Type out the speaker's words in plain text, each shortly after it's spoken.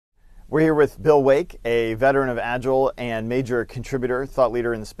We're here with Bill Wake, a veteran of Agile and major contributor, thought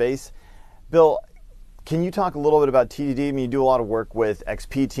leader in the space. Bill, can you talk a little bit about TDD? I mean, you do a lot of work with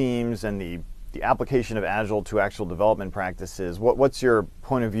XP teams and the application of Agile to actual development practices. What's your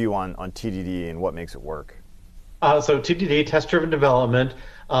point of view on TDD and what makes it work? So TDD, test-driven development,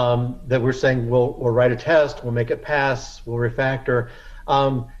 that we're saying we'll write a test, we'll make it pass, we'll refactor.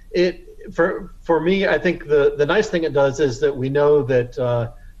 For me, I think the nice thing it does is that we know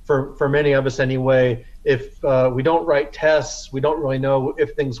that for many of us anyway, if we don't write tests, we don't really know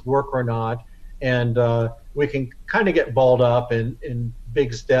if things work or not, and we can kind of get balled up in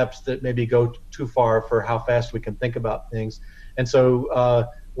big steps that maybe go too far for how fast we can think about things. And so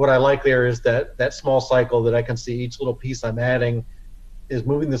what I like there is that small cycle that I can see each little piece I'm adding is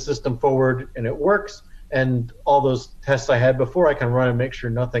moving the system forward, and it works. And all those tests I had before, I can run and make sure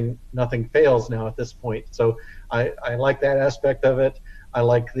nothing fails now at this point. So I like that aspect of it. I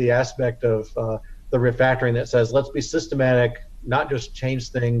like the aspect of the refactoring that says, let's be systematic, not just change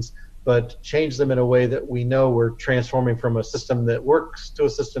things, but change them in a way that we know we're transforming from a system that works to a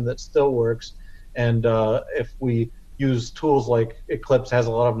system that still works. And if we use tools like Eclipse has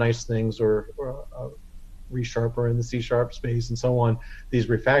a lot of nice things, or ReSharper in the C# space and so on, these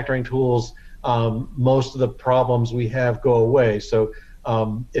refactoring tools, most of the problems we have go away. So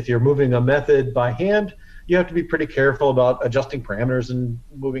if you're moving a method by hand, you have to be pretty careful about adjusting parameters and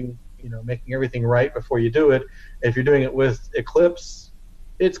making everything right before you do it. If you're doing it with Eclipse,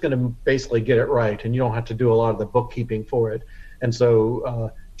 it's going to basically get it right, and you don't have to do a lot of the bookkeeping for it. And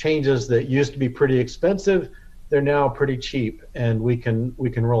so changes that used to be pretty expensive, they're now pretty cheap, and we can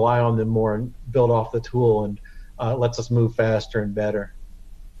rely on them more and build off the tool, and lets us move faster and better.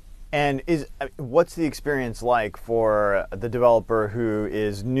 And what's the experience like for the developer who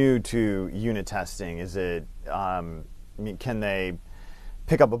is new to unit testing? Is it, can they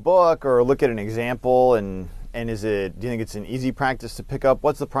pick up a book or look at an example, and do you think it's an easy practice to pick up?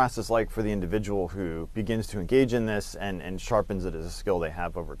 What's the process like for the individual who begins to engage in this and sharpens it as a skill they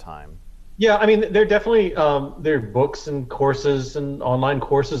have over time? Yeah, I mean, there definitely there are books and courses and online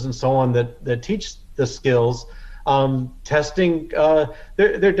courses and so on that teach the skills. Testing,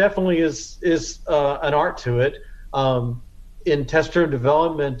 there definitely is an art to it. In test-driven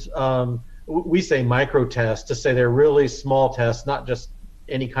development, we say micro tests to say they're really small tests, not just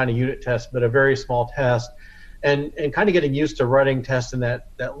any kind of unit test, but a very small test, and kind of getting used to writing tests in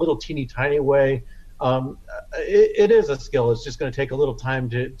that little teeny tiny way. It is a skill. It's just going to take a little time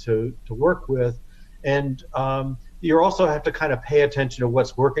to work with, and you also have to kind of pay attention to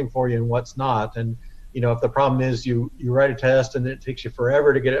what's working for you and what's not. And if the problem is you write a test and it takes you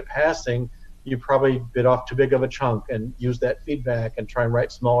forever to get it passing, you probably bit off too big of a chunk, and use that feedback and try and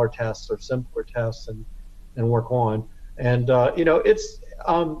write smaller tests or simpler tests and work on. And it's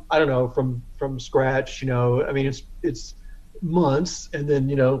I don't know, from scratch. I mean, it's months, and then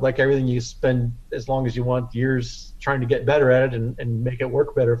like everything, you spend as long as you want, years trying to get better at it and make it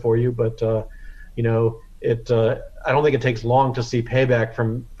work better for you. But I don't think it takes long to see payback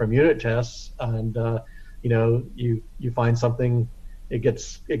from unit tests, and you find something, it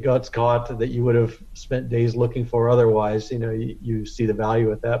gets caught that you would have spent days looking for otherwise. You see the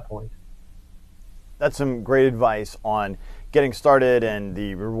value at that point. That's some great advice on getting started and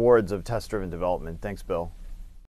the rewards of test-driven development. Thanks, Bill.